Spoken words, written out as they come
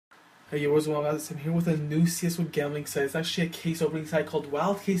Hey, yo, what's going on, guys? I'm here with a new CSGO Gambling Site. It's actually a case opening site called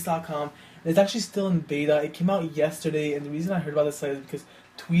Wildcase.com, and it's actually still in beta. It came out yesterday, and the reason I heard about this site is because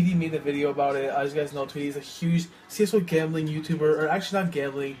Tweeday made a video about it. As you guys know, Tweeday is a huge CSGO gambling YouTuber, or actually not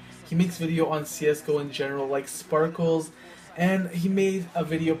gambling. He makes video on CSGO in general, like Sparkles, and he made a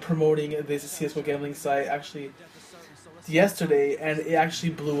video promoting this CSGO Gambling Site actually yesterday, and it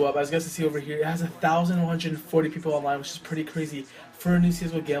actually blew up. As you guys can see over here, it has 1,140 people online, which is pretty crazy for a new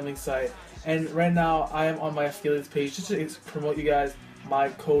CSGO gambling site. And right now I am on my affiliates page just to promote you guys my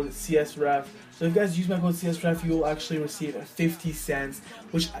code CsRef. So if you guys use my code CsRef, you will actually receive 50 cents,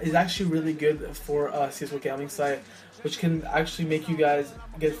 which is actually really good for a CSGO gambling site, which can actually make you guys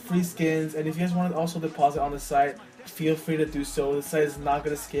get free skins. And if you guys want to also deposit on the site, feel free to do so. The site is not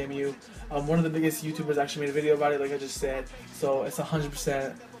going to scam you. One of the biggest YouTubers actually made a video about it, like I just said, so it's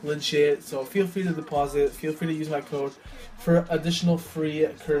 100% legit. So feel free to deposit, feel free to use my code for additional free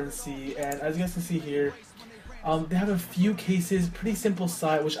currency. And as you guys can see here, they have a few cases, pretty simple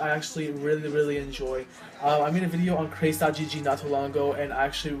site, which I actually really enjoy. I made a video on craze.gg not too long ago, and I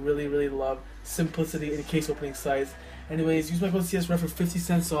actually really love simplicity in case opening sites. Anyways, use my code CsRef for 50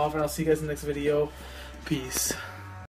 cents off, and I'll see you guys in the next video. Peace.